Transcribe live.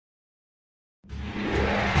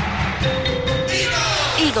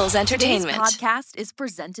Eagles Entertainment. Today's podcast is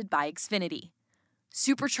presented by Xfinity.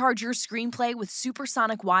 Supercharge your screenplay with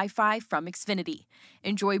supersonic Wi-Fi from Xfinity.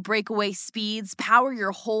 Enjoy breakaway speeds, power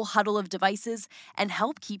your whole huddle of devices, and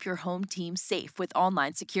help keep your home team safe with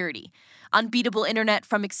online security. Unbeatable internet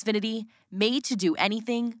from Xfinity, made to do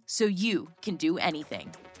anything so you can do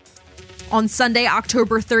anything. On Sunday,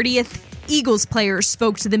 October 30th, Eagles players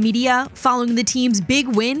spoke to the media following the team's big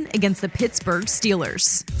win against the Pittsburgh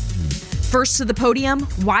Steelers. First to the podium,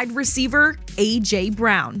 wide receiver A.J.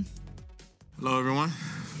 Brown. Hello, everyone.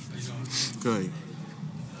 Good.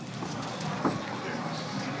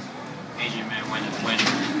 AJ, man,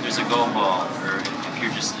 when there's a go ball, or if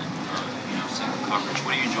you're just in, single coverage,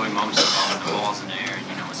 what do you enjoy most about when the ball's in the air?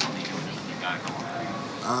 It's something you got going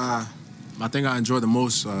on. I think I enjoy the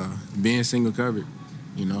most being single covered.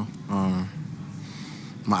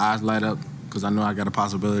 My eyes light up because I know I got a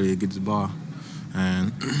possibility to get this ball,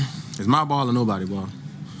 and it's my ball or nobody ball.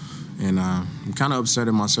 And I'm kind of upset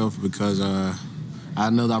at myself because I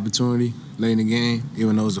had another opportunity late in the game,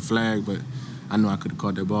 even though it was a flag, but I knew I could have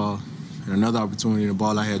caught that ball. And another opportunity, the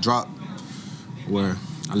ball I had dropped, where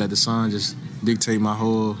I let the sun just dictate my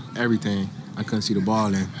whole everything. I couldn't see the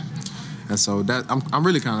ball in. And so that I'm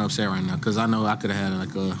really kind of upset right now because I know I could have had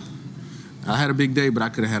I had a big day, but I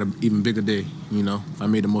could have had an even bigger day, if I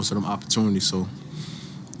made the most of them opportunities. So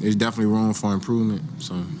there's definitely room for improvement.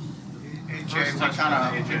 So. AJ,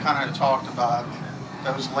 we kind of talked about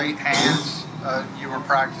those late hands you were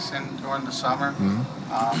practicing during the summer.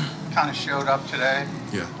 Mm-hmm. Kind of showed up today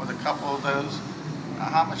with a couple of those.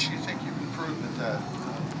 How much do you think you've improved at that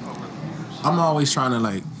over the years? I'm always trying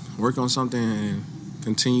to work on something and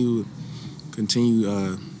continue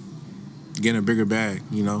getting a bigger bag.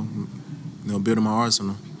 Building my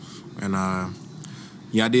arsenal. And I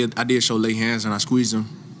did show late hands and I squeezed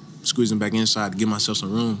them back inside to give myself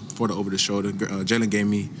some room for the over the shoulder. Jalen gave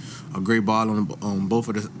me a great ball on both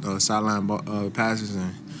of the sideline passes,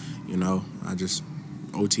 and I just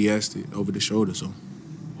OTS'd it over the shoulder. So.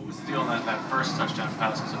 What was the deal on that first touchdown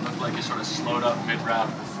pass? Because it looked like you sort of slowed up mid-route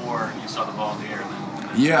before you saw the ball in the air.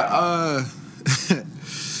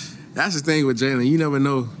 That's the thing with Jalen. You never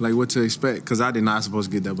know what to expect because I did not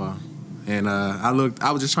supposed to get that ball, and I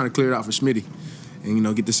was just trying to clear it out for Smitty,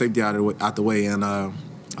 and get the safety out the way, and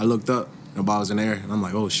I looked up, and the ball was in the air, and I'm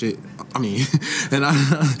like, oh shit. I mean, and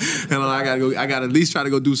I gotta at least try to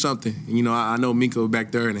go do something. And, I know Minka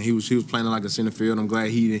back there, and he was playing like a center field. I'm glad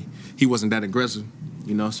he wasn't that aggressive,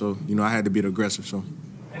 So I had to be the aggressor. So.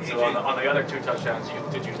 And so on the other two touchdowns,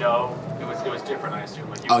 did you know it was different? I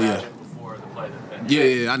assume imagined before the play.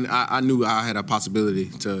 I knew I had a possibility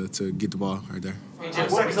to get the ball right there.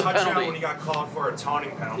 What was the touchdown when you got called for a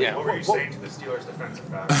taunting penalty? Yeah. What were you saying to the Steelers defensive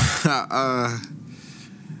back?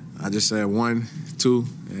 I just said 1, 2,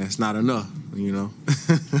 and it's not enough, What you feel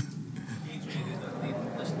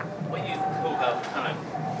about kind of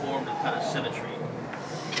formed and kind of symmetry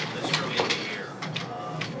this early in the year?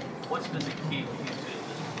 What's been the key for you to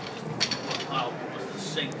this? How was the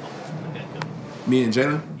sync from the get-go? Me and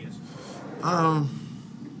Jalen? Yes.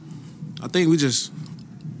 I think we just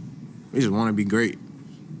want to be great.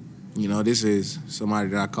 This is somebody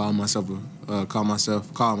that I call myself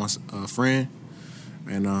a friend,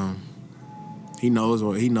 and he knows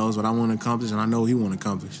what I want to accomplish, and I know he want to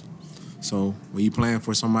accomplish. So when you playing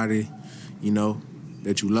for somebody,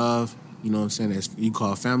 that you love, what I'm saying, that you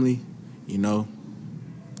call family,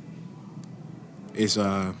 it's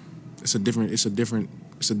a different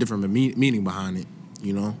meaning behind it.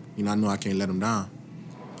 I know I can't let him down.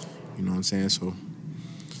 You know what I'm saying? So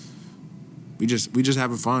we just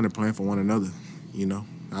having fun and playing for one another.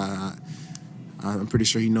 I'm pretty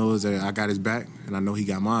sure he knows that I got his back, and I know he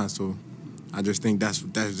got mine. So I just think that's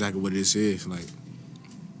exactly what this is.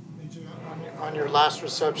 On your last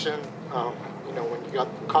reception, when you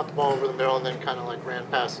caught the ball over the middle and then kind of ran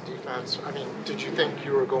past the defense. I mean, did you think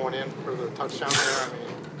you were going in for the touchdown there?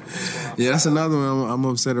 Yeah, that's another one I'm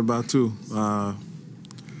upset about too.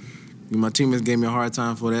 My teammates gave me a hard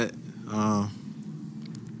time for that,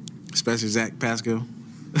 especially Zach Pascal.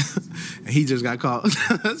 And he just got caught,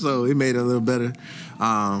 so it made it a little better.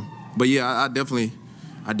 But yeah, I definitely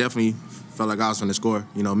felt like I was going to score.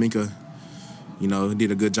 Minka,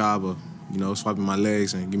 did a good job of, swiping my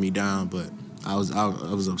legs and get me down. But I was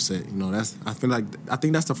upset. I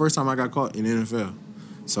think that's the first time I got caught in the NFL.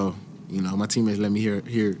 So my teammates let me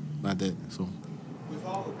hear about that. So. With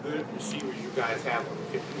all the good receivers you guys have,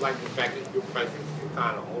 if you like the fact that your presence can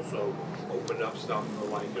kind of also open up stuff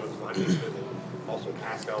for and also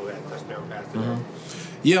Pascal that touchdown pass today.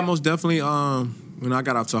 Mm-hmm. Yeah, most definitely. When I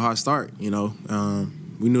got off to a hot start, we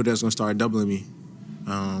knew they was gonna start doubling me,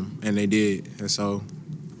 and they did. And so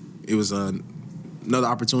it was another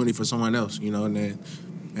opportunity for someone else, you know,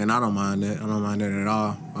 and I don't mind that. I don't mind that at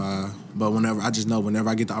all. But whenever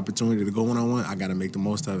I get the opportunity to go one-on-one, I got to make the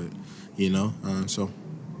most of it, you know.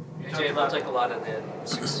 Jay, it looked like a lot of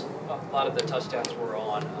the touchdowns were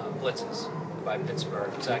on blitzes by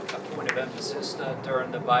Pittsburgh. Was that a point of emphasis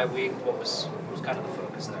during the bye week? What was kind of the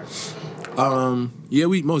focus there? Yeah,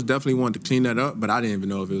 we most definitely wanted to clean that up, but I didn't even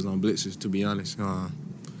know if it was on blitzes, to be honest.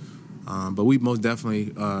 But we most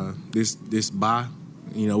definitely this bye,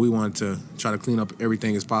 you know, we wanted to try to clean up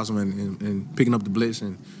everything as possible, and picking up the blitz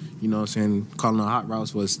and, you know what I'm saying, calling on hot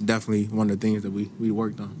routes was definitely one of the things that we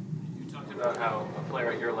worked on. You talked about how a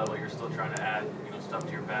player at your level, you're still trying to add, you know, stuff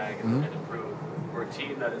to your bag and improve. For a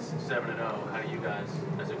team that is 7-0, how do you guys,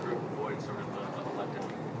 as a group, avoid sort of a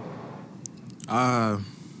letdown?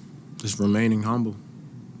 Just remaining humble.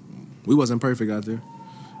 We wasn't perfect out there.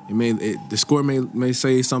 The score may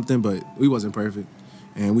say something, but we wasn't perfect,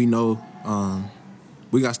 and we know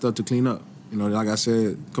we got stuff to clean up. You know, like I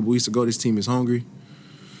said a couple weeks ago, this team is hungry.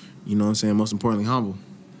 You know what I'm saying? Most importantly, humble.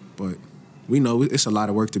 But we know it's a lot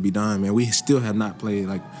of work to be done, man. We still have not played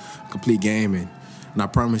like a complete game, and I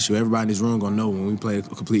promise you, everybody in this room gonna know when we play a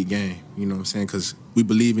complete game. You know what I'm saying? Because we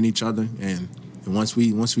believe in each other, and once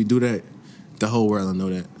we do that, the whole world will know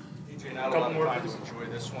that. AJ, not a lot of times enjoy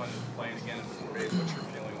this one, playing again in 4 days. What's your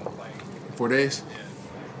feeling on playing? 4 days?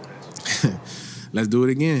 Yeah. Let's do it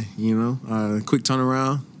again, you know. Quick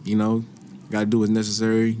turnaround, you know. Got to do what's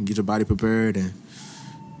necessary, get your body prepared, and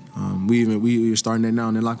we're starting that now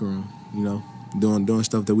in the locker room, you know, doing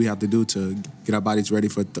stuff that we have to do to get our bodies ready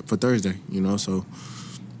for Thursday, you know. So.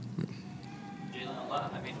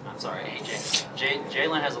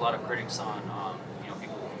 Jalen has a lot of critics on, you know,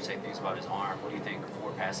 people say things about his arm. What do you think?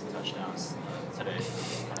 4 passing touchdowns today.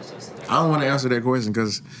 I don't want to answer that question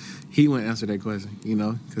because he wouldn't answer that question, you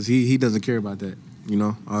know, because he doesn't care about that, you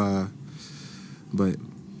know. But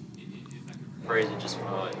phrase it just, you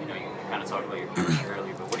know, you kind of talked about your coach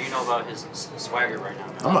earlier, but what do you know about his swagger right now?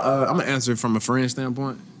 I'm gonna answer from a friend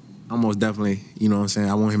standpoint. I'm most definitely, you know what I'm saying,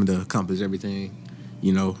 I want him to accomplish everything,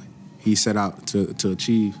 you know, he set out to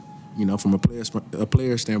achieve, you know, from a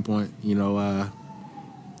player standpoint, you know,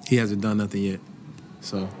 he hasn't done nothing yet.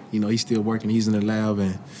 So, you know, he's still working, he's in the lab,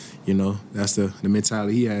 and, you know, that's the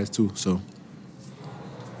mentality he has too, so.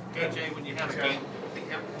 AJ, when you have a game,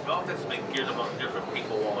 the offense has been geared among different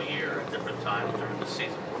people all year at different times during the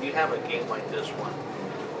season. When you have a game like this one,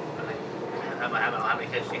 how many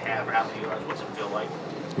catches do you have, or how many yards, what's it feel like?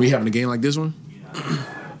 We having a game like this one?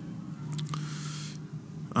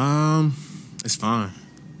 Yeah. It's fine.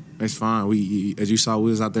 It's fine. We, as you saw,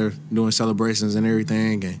 we was out there doing celebrations and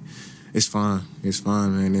everything, and it's fine. It's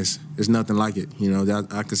fine, man. It's nothing like it. You know,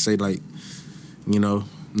 I could say, like, you know,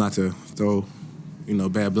 not to throw, you know,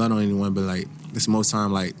 bad blood on anyone, but like, it's most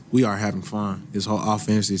time like we are having fun. This whole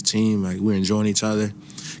offense, this team, like we're enjoying each other.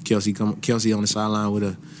 Kelsey on the sideline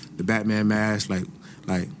with the Batman mask, like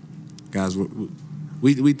guys,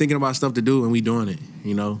 we thinking about stuff to do and we doing it.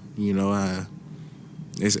 You know,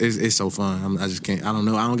 it's so fun. I just can't. I don't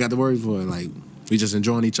know. I don't got the words for it. Like we just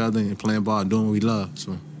enjoying each other and playing ball and doing what we love.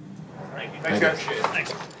 So. Thank you.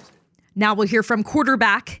 Thanks. Now we'll hear from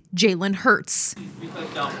quarterback Jalen Hurts. You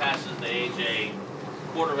click down passes to AJ,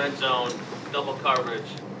 quarter end zone, double coverage,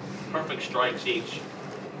 perfect strikes each.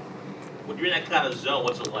 When you're in that kind of zone,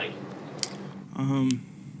 what's it like?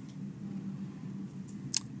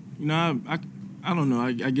 You know, I don't know.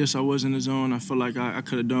 I guess I was in the zone. I feel like I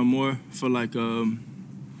could have done more. I feel like, you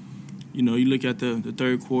know, you look at the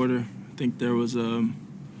third quarter, I think there was an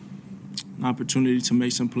opportunity to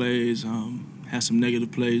make some plays, had some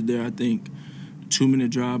negative plays there. I think the 2-minute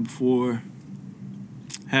drive before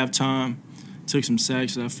halftime, took some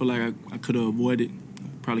sacks that I feel like I could have avoided.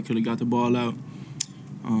 Probably could have got the ball out.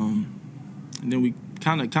 And then we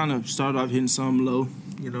kind of started off hitting some low,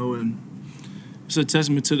 you know, and it's a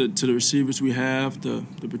testament to the receivers we have, the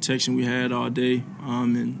protection we had all day.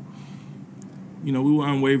 And, you know, we were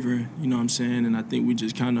unwavering, you know what I'm saying? And I think we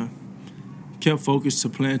just kind of kept focused to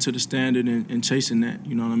playing to the standard and chasing that,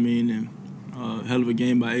 you know what I mean? And hell of a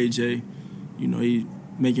game by AJ. You know, he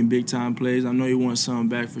making big-time plays. I know he wants something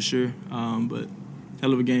back for sure, but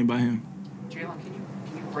hell of a game by him. Jalen,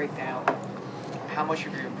 can you break down how much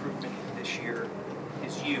of your improvement this year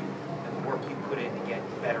is you and the work you put in to get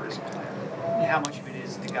better as a player? And how much of it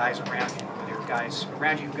is the guys around you, whether guys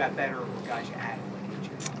around you who got better or guys you added?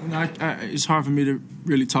 You know, it's hard for me to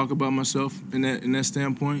really talk about myself in that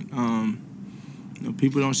standpoint. You know,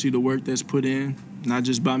 people don't see the work that's put in, not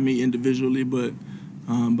just by me individually, but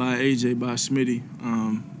by AJ, by Smitty,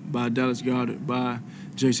 by Dallas Goedert, by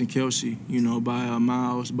Jason Kelce, you know, by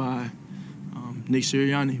Miles, by Nick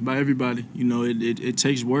Sirianni, by everybody. You know, it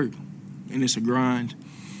takes work, and it's a grind.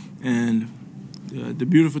 And the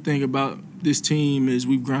beautiful thing about this team is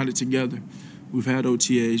we've grinded together. We've had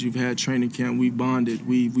OTAs, we've had training camp, we bonded.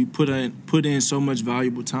 We put in so much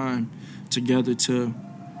valuable time together to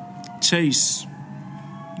chase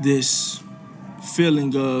this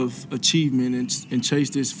feeling of achievement and chase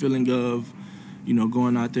this feeling of, you know,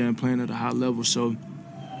 going out there and playing at a high level. So,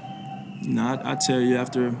 you know, I tell you,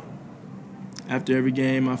 after every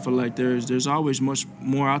game, I feel like there's always much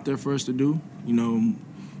more out there for us to do. You know,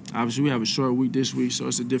 obviously we have a short week this week, so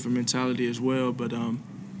it's a different mentality as well. But, you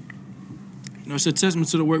know, it's a testament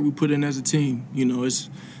to the work we put in as a team. You know, it's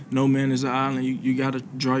no man is an island. You got to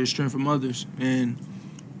draw your strength from others. And,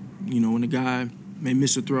 you know, when a guy may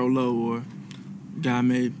miss a throw low or a guy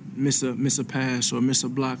may miss a pass or miss a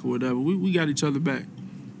block or whatever, we got each other back.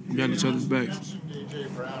 We got each other's backs. You mentioned A.J.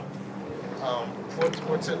 Brown.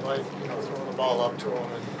 What's it like, you know, throwing the ball up to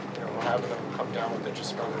him and, you know, having him come down with it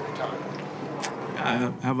just about every time?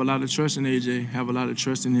 I have a lot of trust in A.J., have a lot of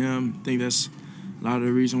trust in him. I think that's a lot of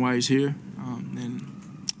the reason why he's here. And,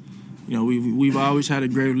 you know, we've always had a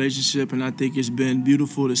great relationship, and I think it's been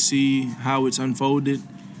beautiful to see how it's unfolded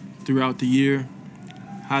throughout the year,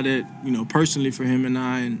 how that, you know, personally for him and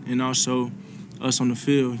I and also us on the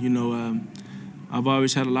field. You know, I've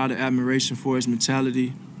always had a lot of admiration for his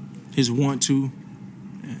mentality, his want to,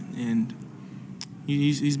 and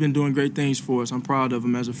he's been doing great things for us. I'm proud of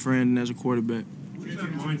him as a friend and as a quarterback. Where's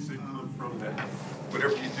that mindset come from that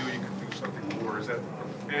whatever you do, you can do something more? Is that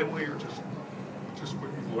from family or just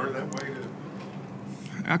what you learned that way?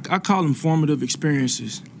 I call them formative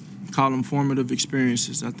experiences.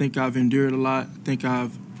 I think I've endured a lot. I think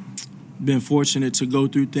I've been fortunate to go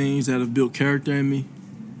through things that have built character in me.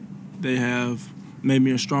 They have made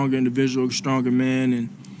me a stronger individual, a stronger man, and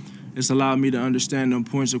it's allowed me to understand the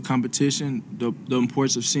importance of competition, the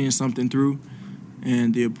importance of seeing something through,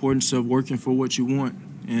 and the importance of working for what you want.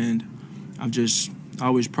 And I've just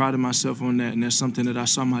always prided myself on that, and that's something that I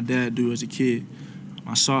saw my dad do as a kid.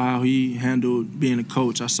 I saw how he handled being a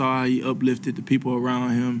coach. I saw how he uplifted the people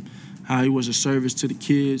around him, how he was a service to the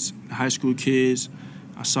kids, the high school kids.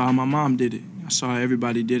 I saw how my mom did it. I saw how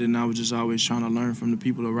everybody did it, and I was just always trying to learn from the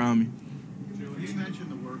people around me. You mentioned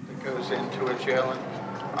the work that goes into it, Jalen.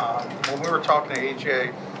 When we were talking to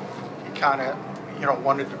AJ, he kind of, you know,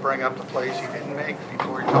 wanted to bring up the plays he didn't make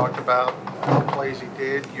before he talked about the plays he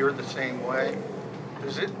did. You're the same way.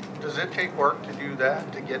 Does it take work to do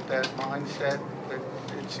that, to get that mindset that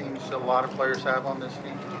it seems a lot of players have on this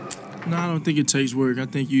team? No, I don't think it takes work. I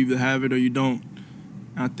think you either have it or you don't.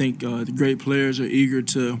 I think the great players are eager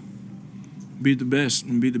to be the best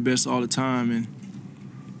and be the best all the time. And,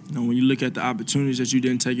 you know, when you look at the opportunities that you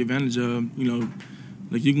didn't take advantage of, you know,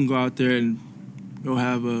 like you can go out there and go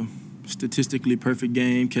have a statistically perfect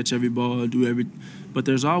game, catch every ball, but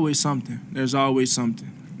there's always something. There's always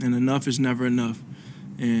something. And enough is never enough.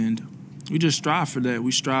 And we just strive for that.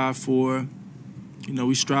 We strive for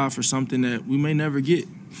something that we may never get,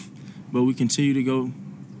 but we continue to go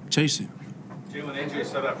chase it. Jalen, AJ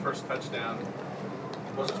said that first touchdown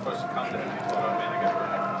wasn't supposed to come to him. He thought, oh man, I got to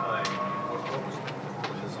run that play. What was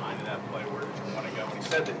the design of that play? Where did you want to go? And he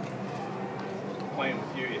said that playing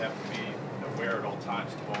with you have to be aware at all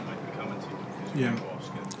times the ball might be coming to you because you go off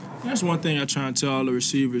schedule. That's one thing I try and tell all the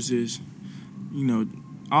receivers is, you know,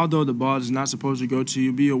 although the ball is not supposed to go to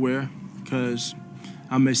you, be aware, because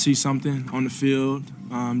I may see something on the field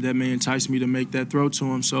that may entice me to make that throw to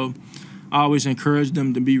him. So I always encourage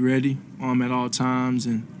them to be ready at all times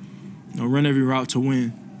and, you know, run every route to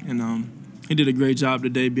win. And he did a great job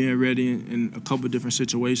today being ready in a couple of different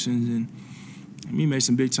situations, and he made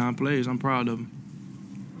some big-time plays. I'm proud of him.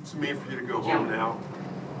 What's it mean for you to go home now?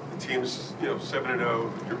 The team's, you know,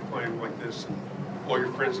 7-0. You're playing like this, and all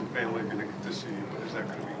your friends and family are going to get to see you. What is that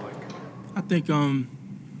going to be like? I think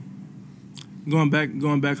going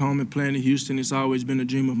back home and playing in Houston, it's always been a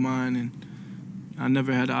dream of mine, and I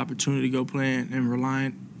never had the opportunity to go play in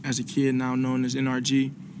Reliant as a kid, now known as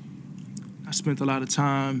NRG. I spent a lot of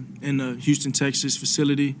time in the Houston Texans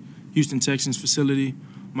facility.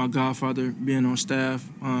 My godfather being on staff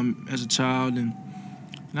as a child, and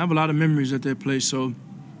I have a lot of memories at that place. So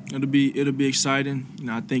it'll be exciting. You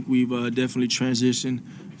know, I think we've definitely transitioned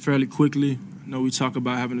fairly quickly. I know we talk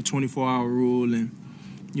about having a 24-hour rule and,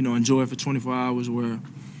 you know, enjoy it for 24 hours. Where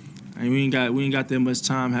we ain't got that much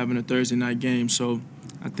time having a Thursday night game. So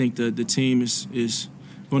I think the team is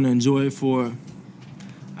going to enjoy it for.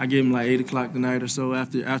 I give them like 8 o'clock tonight or so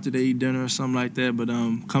after they eat dinner or something like that. But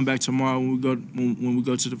come back tomorrow when we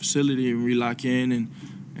go to the facility and we lock in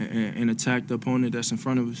and attack the opponent that's in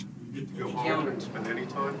front of us. You get to go home and spend any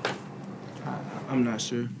time? I'm not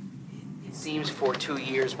sure. It seems for 2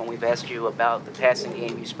 years when we've asked you about the passing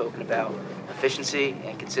game, you've spoken about efficiency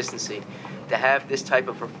and consistency. To have this type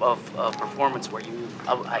of performance where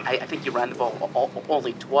I think you ran the ball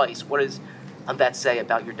only twice, what does that say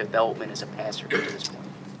about your development as a passer to this point?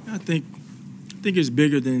 I think it's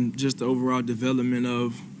bigger than just the overall development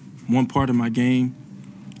of one part of my game.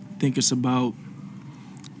 I think it's about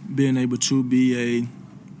being able to be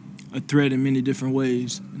a threat in many different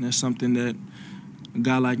ways, and that's something that a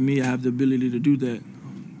guy like me, I have the ability to do that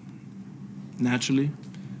naturally,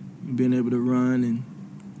 being able to run. And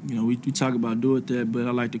we talk about do it that, but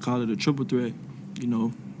I like to call it a triple threat.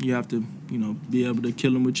 You have to be able to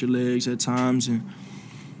kill them with your legs at times and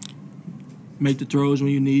make the throws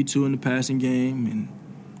when you need to in the passing game, and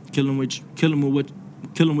kill them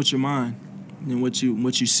with your mind and what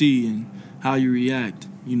you see and how you react.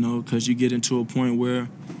 Because you get into a point where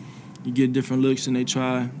you get different looks and they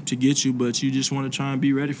try to get you, but you just want to try and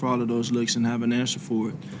be ready for all of those looks and have an answer for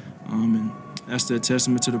it. And that's the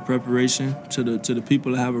testament to the preparation, to the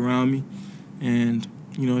people I have around me, and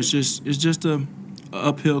it's just a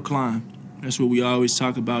uphill climb. That's what we always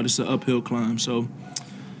talk about. It's an uphill climb. So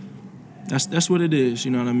that's what it is.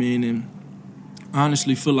 You know what I mean? And I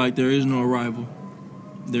honestly feel like there is no arrival.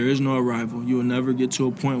 There is no arrival. You will never get to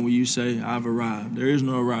a point where you say, I've arrived. There is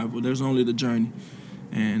no arrival. There's only the journey.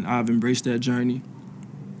 And I've embraced that journey.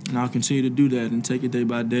 And I'll continue to do that and take it day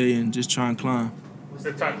by day and just try and climb.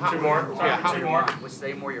 Two more. Two more. Was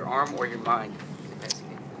they more your arm or your mind?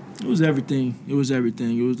 It was everything. It was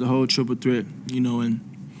the whole triple threat, and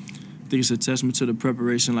I think it's a testament to the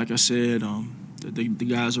preparation, like I said, the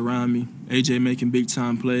guys around me. AJ making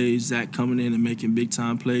big-time plays, Zach coming in and making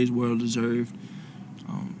big-time plays, well-deserved.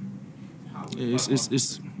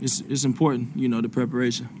 It's important, the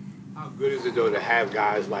preparation. How good is it, though, to have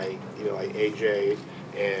guys like AJ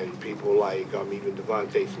and people like even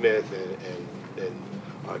Devontae Smith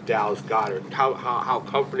and Dallas Goedert? How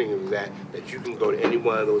comforting is that you can go to any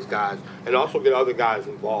one of those guys and also get other guys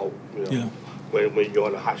involved, when you're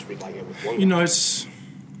on a hot streak like it with one guy?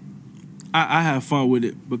 I have fun with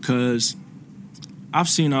it because I've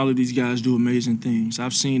seen all of these guys do amazing things.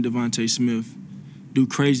 I've seen Devontae Smith do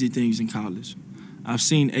crazy things in college. I've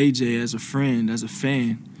seen AJ as a friend, as a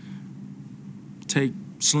fan, take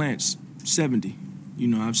slants 70.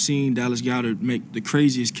 I've seen Dallas Goedert make the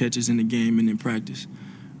craziest catches in the game and in practice.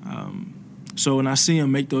 So when I see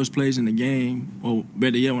him make those plays in the game, or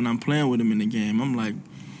better yet, when I'm playing with him in the game, I'm like,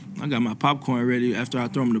 I got my popcorn ready. After I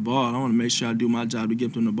throw him the ball, I want to make sure I do my job to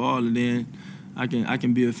get them the ball, and then I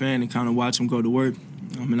can be a fan and kind of watch them go to work.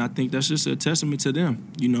 And I think that's just a testament to them,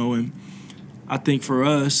 And I think for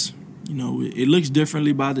us, it looks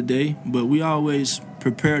differently by the day, but we always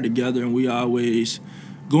prepare together, and we always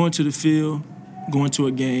go into the field, go into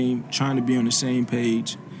a game, trying to be on the same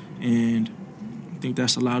page. And I think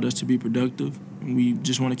that's allowed us to be productive, and we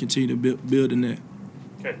just want to continue to build in that.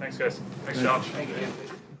 Okay, thanks, guys. Thanks, Josh. Thank you.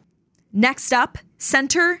 Next up,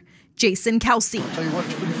 center Jason Kelsey. I'll tell you what,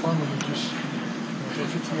 it's pretty fun when you just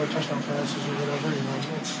 50-yard touchdown passes or whatever.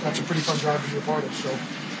 That's a pretty fun job to be a part of. So,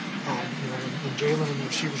 when Jalen and the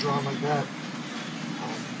receivers are on like that,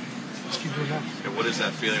 let's keep doing that. And what is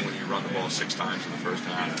that feeling when you run the ball 6 times in the first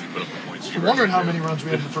half and you put up the points? I'm wondering how many runs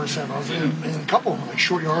we had in the first half. I was in a couple of them, like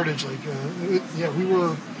short yardage. We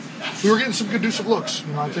were getting some good deuce of looks.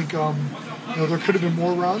 I think there could have been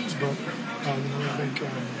more runs, but I think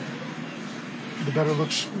the better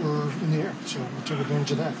looks were in the air, so we took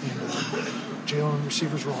advantage of that. And Jalen and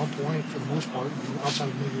receivers were on point for the most part. Outside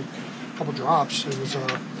of maybe a couple drops, it was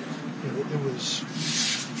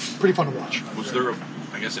pretty fun to watch. Was there,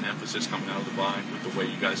 an emphasis coming out of the bye with the way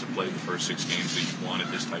you guys have played the first 6 games that you wanted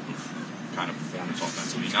this type of kind of performance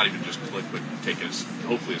offensively? Not even just click, but take it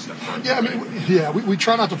hopefully a step further. Yeah, we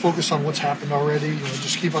try not to focus on what's happened already.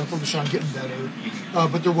 Just keep on focusing on getting better.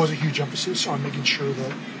 But there was a huge emphasis on making sure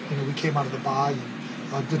that we came out of the bye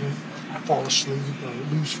and didn't fall asleep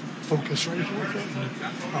or lose focus or anything like that. And,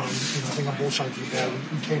 I think on both sides of the ball,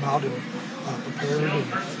 we came out and prepared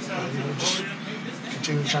and just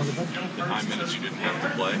continued trying to get better. The 9 minutes you didn't have to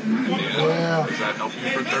play. Does that help you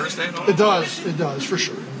for Thursday at all? It does for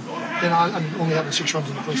sure. And only having 6 runs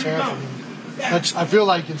in the first half, I feel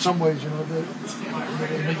like in some ways, they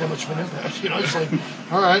didn't make that much of an impact. It's like,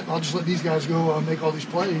 all right, I'll just let these guys go make all these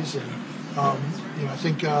plays. And, I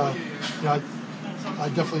think, I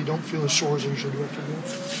definitely don't feel as sore as I usually do after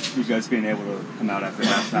games. You guys being able to come out after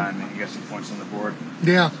halftime and get some points on the board.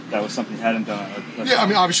 Yeah. That was something you hadn't done.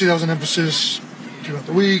 Obviously that was an emphasis throughout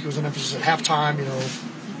the week. It was an emphasis at halftime.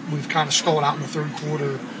 We've kind of stalled out in the third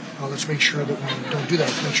quarter. Let's make sure that we don't do that.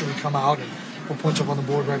 Let's make sure we come out and put points up on the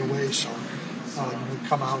board right away. So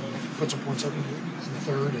come out and put some points up in the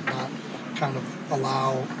third and not kind of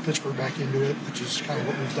allow Pittsburgh back into it, which is kind of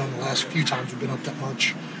what we've done the last few times we've been up that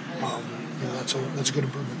much. That's a good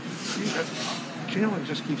improvement. Jalen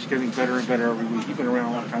just keeps getting better and better every week. He's been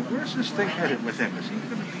around a long time. Where's this thing headed with him? Is he going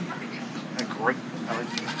to be a great?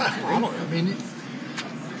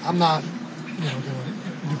 I'm not, going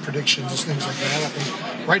to do predictions and things like that. I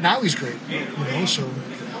think right now he's great. So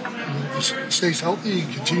he stays healthy,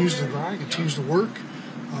 he continues to grind, continues to work.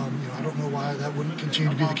 I don't know why that wouldn't continue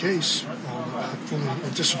to be the case. I fully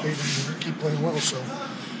anticipate him to keep playing well. So,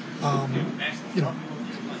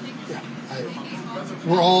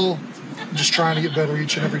 we're all just trying to get better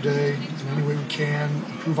each and every day in any way we can,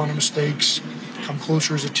 improve on our mistakes, come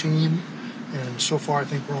closer as a team. And so far, I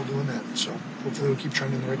think we're all doing that. So hopefully we'll keep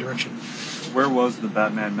trending in the right direction. Where was the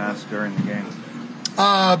Batman mask during the game?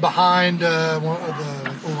 Behind the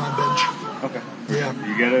O-line bench. Okay. Yeah.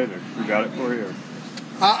 You get it, or who got it for you? Or?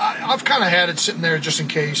 I've kind of had it sitting there just in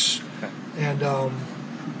case. Okay. And,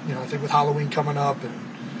 I think with Halloween coming up and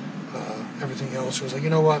everything else, I was like, you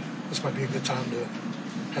know what? This might be a good time to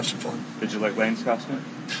have some fun. Did you like Lane's costume?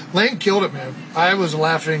 Lane killed it, man. I was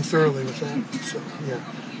laughing thoroughly with that. So, yeah,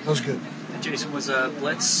 that was good. Jason, was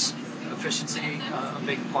blitz efficiency a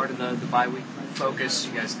big part of the bye week focus?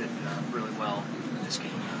 You guys did really well in this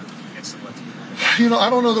game against the blitz. I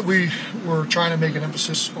don't know that we were trying to make an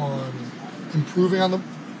emphasis on improving on the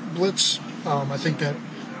blitz. I think that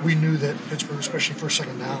we knew that Pittsburgh, especially first,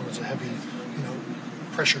 second down, was a heavy,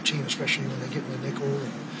 pressure team, especially when they get in the nickel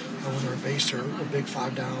and when they're in base, they're a big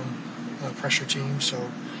 5-down pressure team.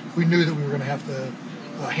 So we knew that we were going to have to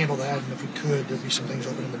handle that, and if we could, there'd be some things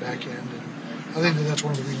open in the back end. And I think that's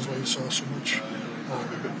one of the reasons why you saw so much,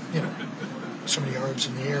 so many yards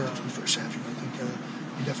in the air from the first half. I think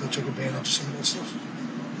he definitely took advantage of some of that stuff.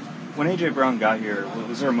 When A.J. Brown got here,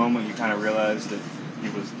 was there a moment you kind of realized that he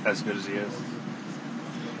was as good as he is?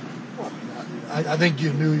 Well, I think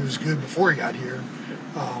you knew he was good before he got here,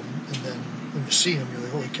 and then when you see him, you're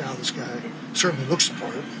like, holy cow, this guy certainly looks the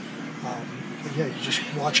part. But yeah, you just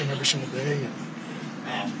watch him every single day, and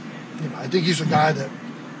I think he's a guy that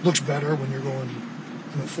looks better when you're going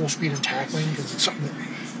full speed and tackling, because it's something that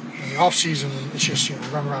in the off season it's just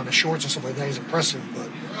run around in shorts and stuff like that. He's impressive, but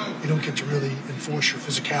you don't get to really enforce your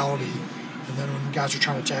physicality. And then when guys are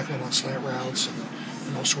trying to tackle him on slant routes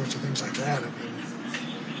and all sorts of things like that, I mean,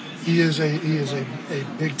 he is a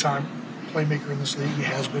big time playmaker in this league. He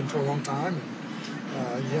has been for a long time,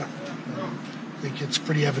 and I think it's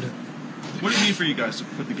pretty evident. What did it mean for you guys to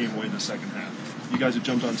put the game away in the second half? You guys have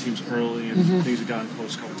jumped on teams early, and things have gotten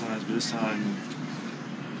close a couple times, but this time,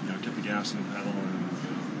 kept the gas in the pedal.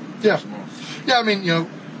 I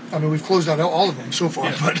mean, we've closed out all of them so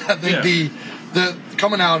far, but I think the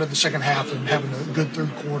coming out of the second half and having a good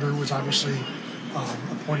third quarter was obviously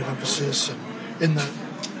a point of emphasis, and in the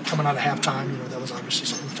coming out of halftime, that was obviously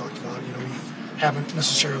something we've talked about. We haven't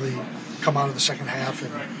necessarily come out of the second half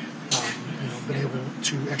and been able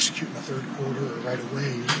to execute in the third quarter or right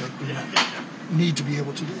away like we need to be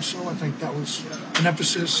able to do so. I think that was an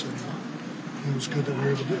emphasis, and it was good that we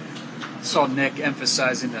were able to do it. Saw Nick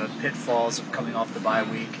emphasizing the pitfalls of coming off the bye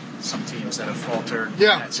week, some teams that have faltered in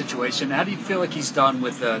that situation. How do you feel like he's done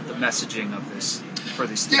with the messaging of this for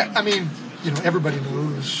these teams? Yeah, I mean, everybody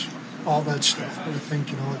knows all that stuff, but I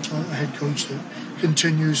think, a head coach that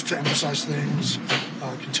continues to emphasize things,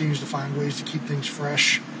 continues to find ways to keep things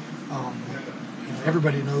fresh.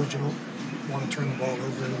 Everybody knows you don't want to turn the ball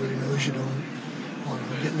over. Everybody knows you don't want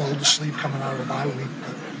to get lulled to sleep coming out of the bye week,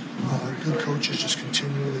 but good coaches just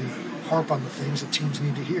continually harp on the things that teams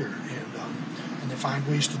need to hear, and they find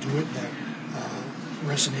ways to do it that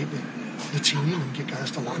resonate with the team and get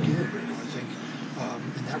guys to lock in. I think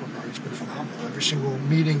in that regard, it's been phenomenal. Every single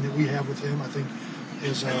meeting that we have with him, I think,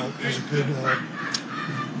 is a good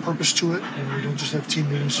purpose to it, and we don't just have team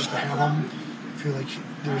meetings just to have them. I feel like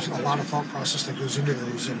there's a lot of thought process that goes into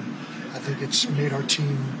those, and I think it's made our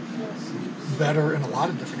team better in a lot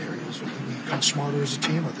of different areas. I think we become smarter as a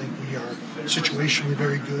team. I think we are situationally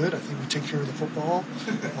very good. I think we take care of the football.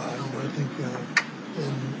 I think,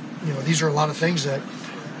 these are a lot of things that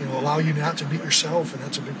allow you not to beat yourself, and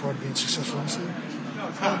that's a big part of being successful in this league.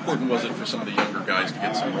 How important was it for some of the younger guys to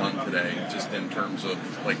get some run today, just in terms of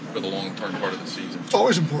for the long-term part of the season? It's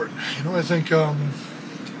always important. I think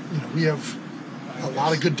we have a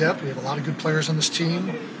lot of good depth. We have a lot of good players on this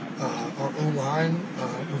team. Our O-line,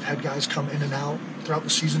 we've had guys come in and out throughout the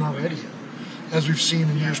season already. And as we've seen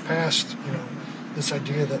in years past, this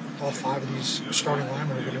idea that all 5 of these starting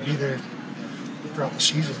linemen are going to be there throughout the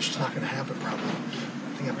season, it's just not going to happen probably.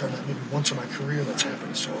 I think I've done that maybe once in my career that's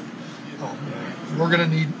happened. So we're going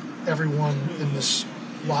to need everyone in this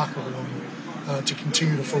locker room to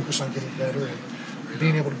continue to focus on getting better and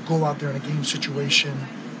being able to go out there in a game situation,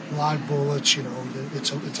 live bullets.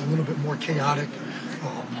 It's a little bit more chaotic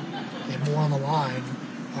and more on the line.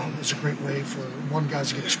 Is a great way for one, guys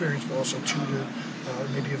to get experience, but also two, to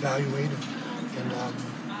maybe evaluate and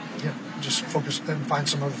just focus and find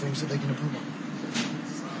some other things that they can improve on.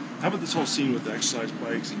 How about this whole scene with the exercise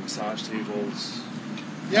bikes and massage tables?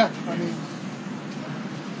 Yeah, I mean.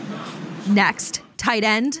 Next, tight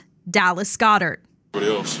end, Dallas Goedert. What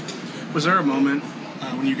else? Was there a moment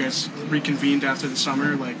when you guys reconvened after the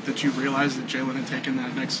summer, that you realized that Jalen had taken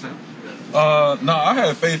that next step? No, I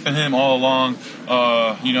had faith in him all along.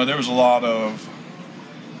 There was a lot of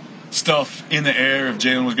stuff in the air if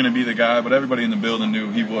Jalen was going to be the guy, but everybody in the building knew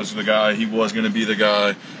he was the guy. He was going to be the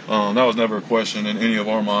guy. That was never a question in any of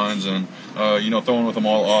our minds. And, throwing with him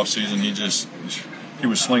all offseason, he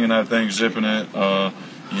was slinging that thing, zipping it,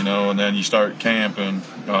 and then you start camp and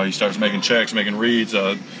he starts making checks, making reads,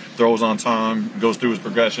 throws on time, goes through his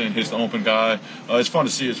progression, hits the open guy. It's fun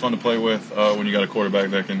to see. It's fun to play with when you got a quarterback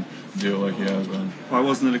that can do it like he has been. Why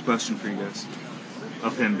wasn't it a question for you guys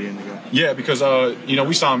of him being the guy? Yeah, because,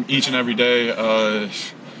 we saw him each and every day.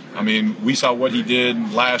 We saw what he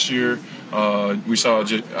did last year. We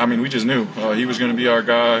just knew he was going to be our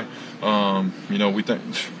guy. We think,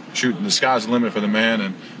 the sky's the limit for the man,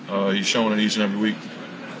 and he's showing it each and every week.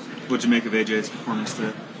 What'd you make of AJ's performance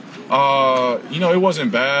today? It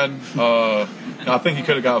wasn't bad. I think he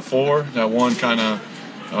could have got 4. That one kind of,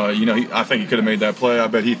 I think he could have made that play. I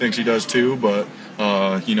bet he thinks he does too, but,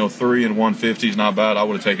 3 and 150 is not bad. I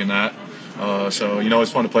would have taken that.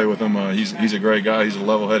 It's fun to play with him. He's a great guy. He's a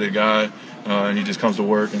level-headed guy, and he just comes to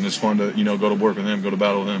work, and it's fun to, go to work with him, go to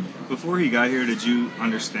battle with him. Before he got here, did you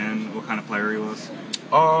understand what kind of player he was?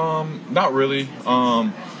 Not really.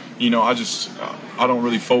 I don't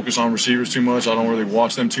really focus on receivers too much. I don't really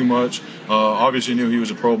watch them too much. Obviously knew he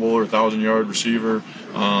was a Pro Bowler, 1,000-yard receiver.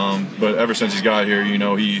 But ever since he's got here,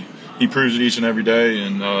 he proves it each and every day,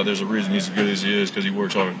 and there's a reason he's as good as he is because he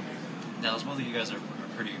works hard. Dallas, both of you guys are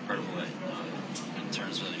pretty incredible in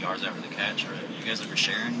terms of yards after the catch. Are you guys ever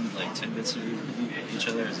sharing tidbits of each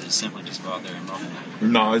other? Or is it simply just go out there and rumble?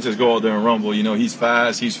 No, it's just go out there and rumble. He's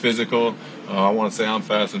fast, he's physical. I want to say I'm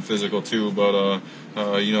fast and physical too, but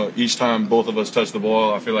each time both of us touch the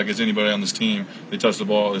ball, I feel like as anybody on this team, they touch the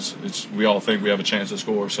ball, we all think we have a chance to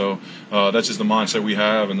score. So that's just the mindset we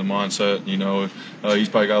have, and the mindset, he's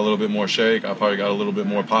probably got a little bit more shake. I probably got a little bit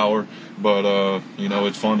more power, but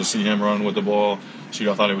it's fun to see him run with the ball.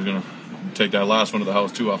 I thought he was going to take that last one to the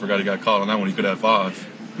house too. I forgot he got caught on that one. He could have 5.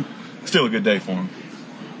 Still a good day for him.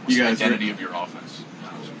 You guys, the identity of your offense?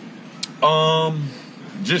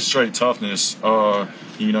 Just straight toughness.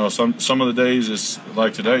 Some of the days it's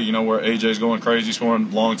like today, where AJ's going crazy,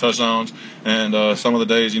 scoring long touchdowns, and some of the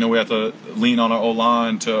days, we have to lean on our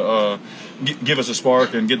O-line to give us a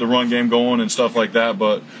spark and get the run game going and stuff like that.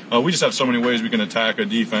 But we just have so many ways we can attack a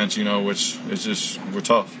defense, which is just, we're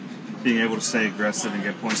tough. Being able to stay aggressive and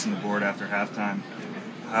get points on the board after halftime,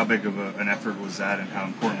 how big of an effort was that, and how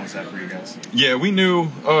important was that for you guys? Yeah, we knew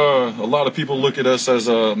a lot of people look at us as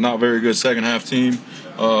a not very good second-half team,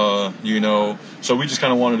 so we just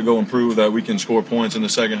kind of wanted to go and prove that we can score points in the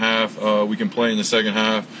second half, we can play in the second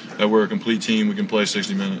half, that we're a complete team, we can play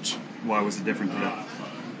 60 minutes. Why was it different today?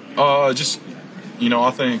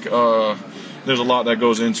 I think there's a lot that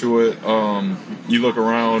goes into it. You look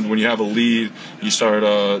around, when you have a lead, you start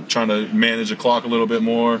trying to manage the clock a little bit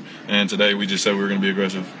more, and today we just said we were going to be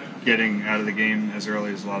aggressive. Getting out of the game as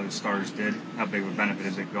early as a lot of the starters did, how big of a benefit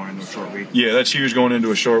is it going into a short week? Yeah, that's huge going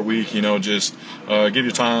into a short week. Just give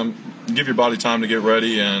your body time to get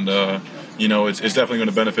ready, and it's definitely going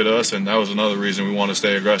to benefit us, and that was another reason we want to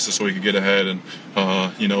stay aggressive so we could get ahead and,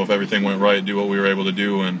 if everything went right, do what we were able to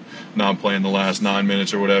do and not play in the last 9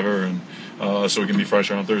 minutes or whatever, and so we can be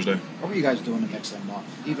fresher on Thursday. What were you guys doing to mix them up,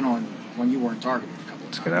 even when you weren't targeted a couple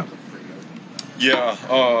of times?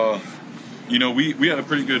 Yeah, we had a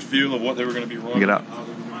pretty good feel of what they were going to be running. Get up.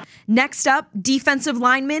 Next up, defensive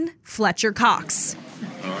lineman Fletcher Cox.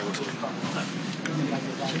 I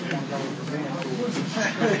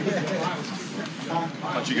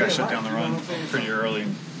thought you guys shut down the run pretty early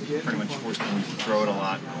and pretty much forced them to throw it a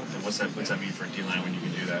lot. And what's that mean for a D-line when you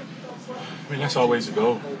can do that? That's always the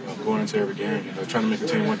goal, going into every game. Trying to make the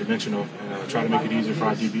team one-dimensional and try to make it easier for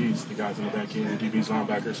our DBs, the guys in the back end, the DBs,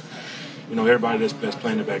 linebackers. Everybody that's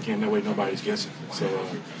playing the back end, that way nobody's guessing. So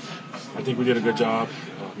I think we did a good job,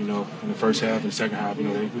 in the first half and the second half. We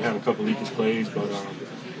had a couple leakage plays, but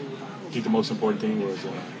think the most important thing was,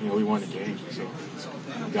 we won the game. So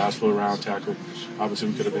guys flew around, tackled. Obviously,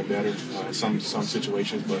 we could have been better in some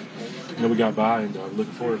situations, but we got by, and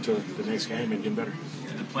looking forward to the next game and getting better.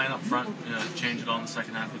 Did the plan up front change at all in the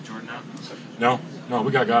second half with Jordan out? No,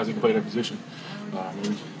 we got guys that can play that position.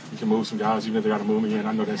 We can move some guys, even if they got to move me in.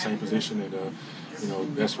 I know that same position,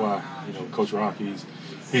 and that's why Coach Rock, he's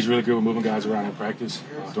really good with moving guys around in practice,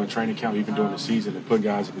 during training camp, even during the season, and putting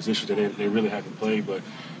guys in positions that they really haven't played. But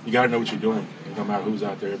you got to know what you're doing. No matter who's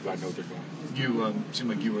out there, everybody knows what they're doing. You seemed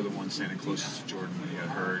like you were the one standing closest to Jordan when he got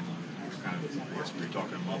hurt. You were kind of, I guess, we were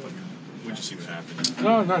talking him up. What'd you see what happened?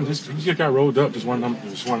 No, he just got rolled up. Just one of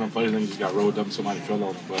them plays, and he just got rolled up and somebody fell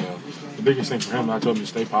on him. But the biggest thing for him, I told him to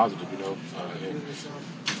stay positive,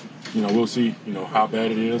 and we'll see, how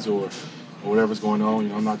bad it is or whatever's going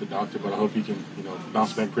on. I'm not the doctor, but I hope he can,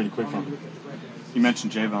 bounce back pretty quick from it. You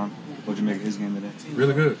mentioned Javon. What'd you make of his game today?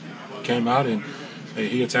 Really good. Came out and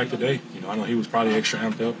he attacked today. I know he was probably extra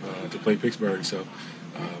amped up to play Pittsburgh. So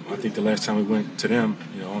I think the last time we went to them,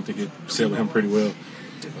 I don't think it set with him pretty well.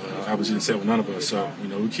 Obviously, it set with none of us. So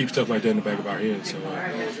we keep stuff like that in the back of our head. So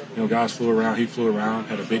guys flew around. He flew around,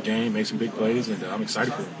 had a big game, made some big plays, and I'm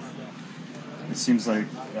excited for him. It seems like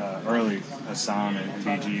early Hassan and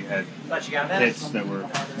BG had hits that were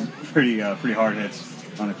pretty hard hits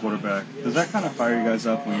on the quarterback. Does that kind of fire you guys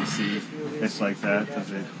up when you see hits like that?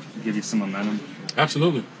 Does it give you some momentum?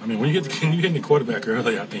 Absolutely. When you get the quarterback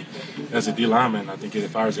early, I think as a D lineman, I think it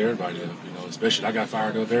fires everybody up. Especially I got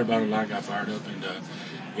fired up. Everybody in the line got fired up, and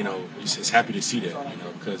it's happy to see that.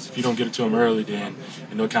 Because if you don't get it to him early, then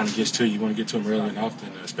it kind of gets to you. You want to get to him early and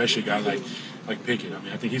often, especially a guy like Pickett.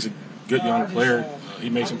 I think he's a good young player. He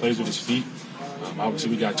made some plays with his feet. Obviously,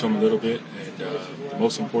 we got to him a little bit, and the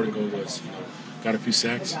most important goal was got a few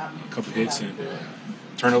sacks, a couple hits, and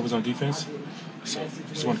turnovers on defense. So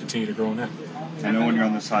just want to continue to grow on that. I know when you're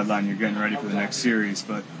on the sideline, you're getting ready for the next series,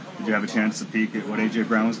 but did you have a chance to peek at what A.J.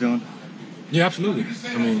 Brown was doing? Yeah, absolutely.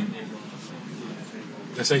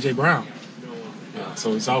 That's A.J. Brown.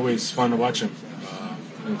 So it's always fun to watch him.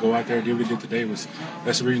 And go out there and do what he did today.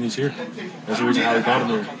 That's the reason he's here. That's the reason how we got him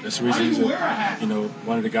here. That's the reason he's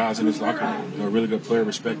one of the guys in this locker room. A really good player,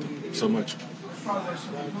 respect him so much.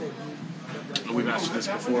 We've asked you this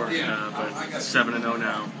before, but 7-0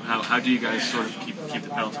 now. How do you guys sort of keep the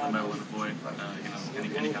pedal to the metal and avoid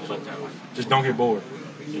any kind of letdown? Just don't get bored.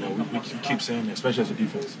 We keep saying that, especially as a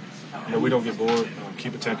defense. We don't get bored.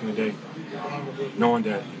 Keep attacking the day, knowing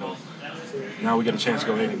that now we get a chance to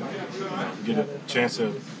go ahead and get a chance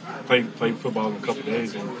to play football in a couple of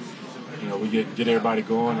days, and we get everybody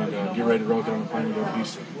going and get ready to roll on the plane and go to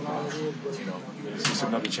Houston. It's just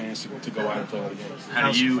another chance to go out and play all the games.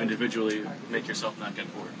 How do you individually make yourself not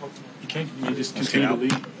get bored? You can't. You just continue to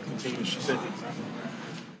lead. Continue to shoot.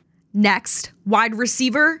 Next, wide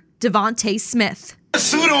receiver Devontae Smith.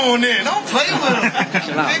 Suit on there. Don't play with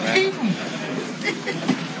him. Big people.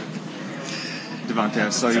 Devontae, I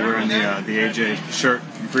saw you wearing the AJ shirt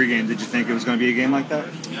in pregame. Did you think it was going to be a game like that?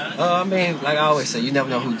 Like I always say, you never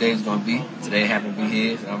know who Dave's going to be. Today happened to be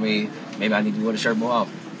his. Maybe I need to wear the shirt more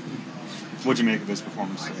often. What'd you make of his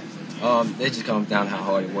performance today? It just comes down to how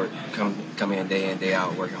hard he worked. Come in day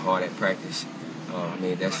out, working hard at practice.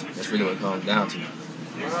 That's really what it comes down to.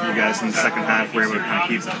 You guys in the second half were able to kind of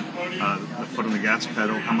keep the foot on the gas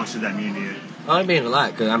pedal. How much did that mean to you? It means a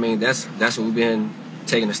lot, because that's what we've been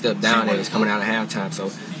taking a step down at, is coming out of halftime. So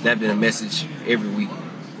that's been a message every week.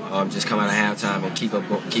 Just come out of halftime and keep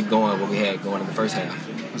going what we had going in the first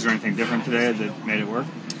half. Was there anything different today that made it work?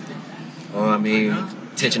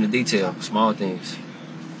 Attention to detail, small things.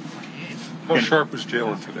 How sharp was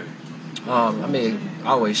Jalen today?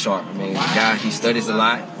 Always sharp. The guy, he studies a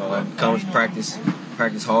lot, comes to practice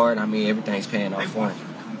hard. Everything's paying off for him.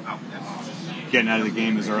 Getting out of the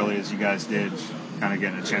game as early as you guys did, kind of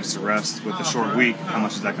getting a chance to rest with a short week, how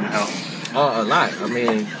much is that going to help? A lot.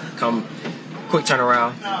 Come quick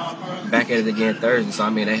turnaround, back at it again Thursday, so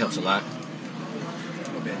that helps a lot.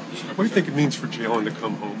 What do you think it means for Jalen to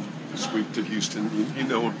come home this week to Houston? You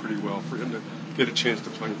know him pretty well. For him to get a chance to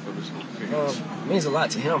play in front of his home fans. It means a lot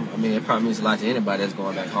to him. It probably means a lot to anybody that's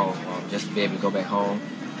going back home. Just to be able to go back home,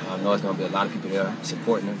 I know there's going to be a lot of people there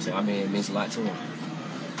supporting him, so it means a lot to him.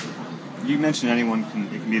 You mentioned it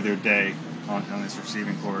can be their day on this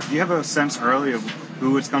receiving corps. Do you have a sense early of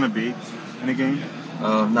who it's going to be in a game?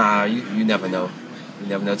 Nah, you never know. You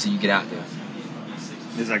never know till you get out there.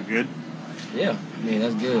 Is that good? Yeah,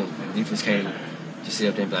 that's good. The defense can't just sit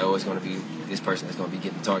up there and be like, it's going to be this person that's going to be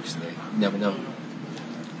getting the targets today. You never know.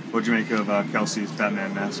 What'd you make of Kelsey's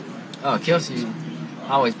Batman mask? Kelsey,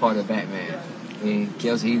 always part of Batman. I mean,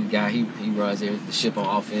 Kelsey, he's the guy. He runs the ship on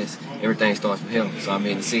offense. Everything starts with him. So I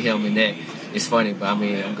mean, to see him in that, it's funny. But I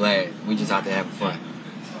mean, I'm glad we just out there having fun.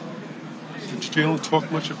 Did Jalen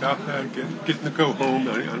talk much about that, getting to go home?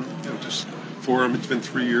 Just for him, it's been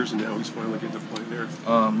 3 years, and now he's finally getting to play there.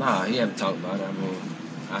 Nah, he haven't talked about it. I mean,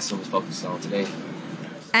 I still was focused on today.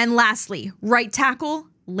 And lastly, right tackle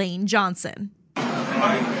Lane Johnson. We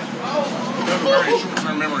have a very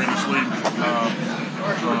short-term memory in this league.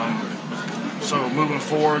 So moving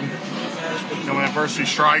forward, when adversity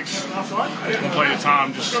strikes, one play at a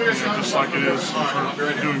time, just like it is.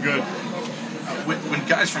 We're doing good. When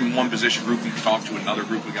guys from one position group can talk to another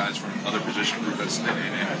group of guys from another position group and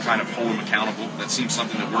kind of hold them accountable, that seems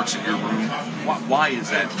something that works in your room. Why is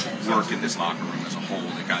that work in this locker room as a whole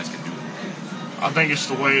that guys can do? I think it's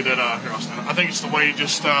the way that we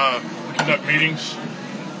conduct meetings.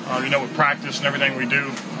 With practice and everything we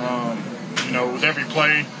do. With every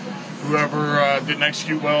play, whoever didn't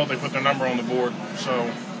execute well, they put their number on the board. So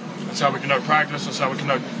that's how we conduct practice. That's how we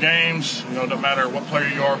conduct games. No matter what player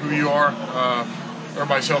you are, who you are,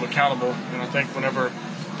 everybody's held accountable. And I think whenever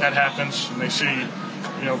that happens and they see,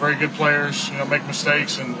 very good players, make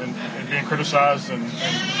mistakes and being criticized and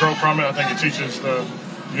grow from it, I think it teaches the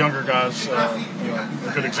younger guys,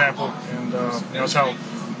 a good example. And that's how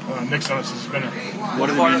Nick's done it since he's been here. What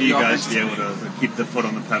does it mean to you guys to be able to keep the foot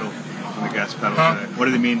on the pedal, on the gas pedal today? What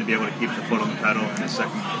does it mean to be able to keep the foot on the pedal in the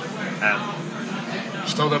second half?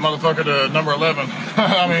 Stole that motherfucker to number 11.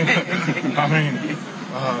 That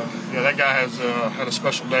guy has had a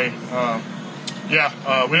special day. We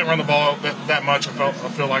didn't run the ball that much. I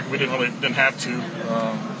feel like we didn't have to.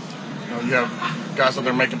 You have guys out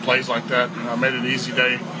there making plays like that. Made it an easy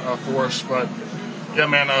day for us. But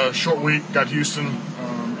short week. Got Houston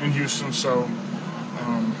in Houston, so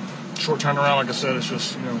short turnaround. Like I said, it's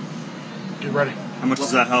just get ready. How much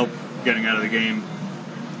does that help getting out of the game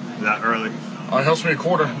that early? It helps me a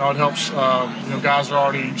quarter. No, it helps. Guys are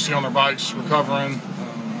already, you see, on their bikes, recovering,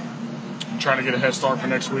 trying to get a head start for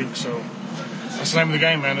next week. So that's the name of the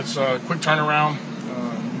game, man. It's a quick turnaround.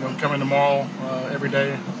 Come in tomorrow every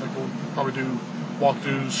day. I think we'll probably do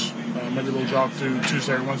walkthroughs, maybe a little jog through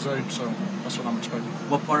Tuesday or Wednesday. So that's what I'm expecting.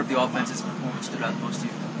 What part of the offense's performance stood out the most to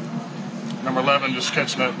you? Number 11, just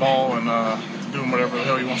catching that ball and doing whatever the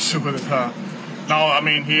hell he wants to do with it. He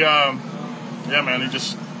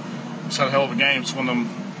just had a hell of a game. It's one of them,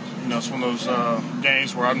 it's one of those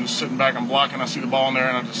games where I'm just sitting back and blocking. I see the ball in there,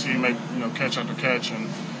 and I just see him make catch after catch, and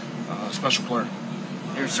special player.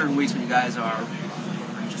 There are certain weeks when you guys are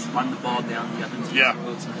just running the ball down the other team's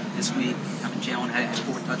throats. This week, Jalen had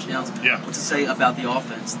 4 touchdowns. Yeah. What's to say about the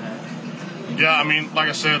offense? Like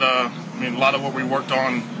I said, a lot of what we worked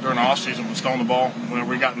on during the offseason was throwing the ball. When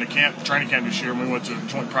we got into training camp this year, and we went to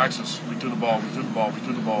joint practice, we threw the ball.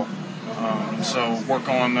 And so work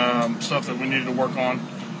on stuff that we needed to work on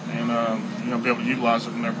and be able to utilize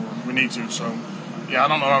it whenever we need to. So, I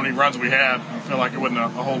don't know how many runs we had. I feel like it wasn't a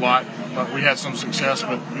whole lot, but we had some success,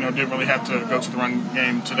 but, didn't really have to go to the run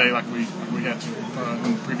game today like we had to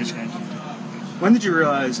in the previous games. When did you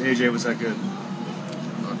realize AJ was that good?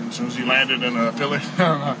 As soon as he landed in Philly.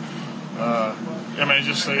 He's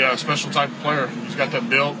just a special type of player. He's got that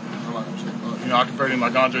build. I compared him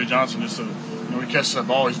like Andre Johnson. Just he catches that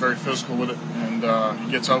ball. He's very physical with it, and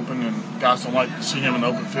he gets open. And guys don't like to see him in the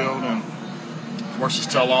open field, and works his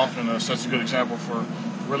tail off, and sets a good example for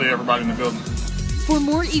really everybody in the building. For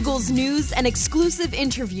more Eagles news and exclusive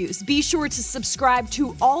interviews, be sure to subscribe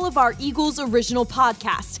to all of our Eagles original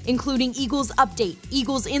podcasts, including Eagles Update,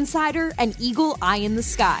 Eagles Insider, and Eagle Eye in the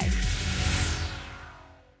Sky.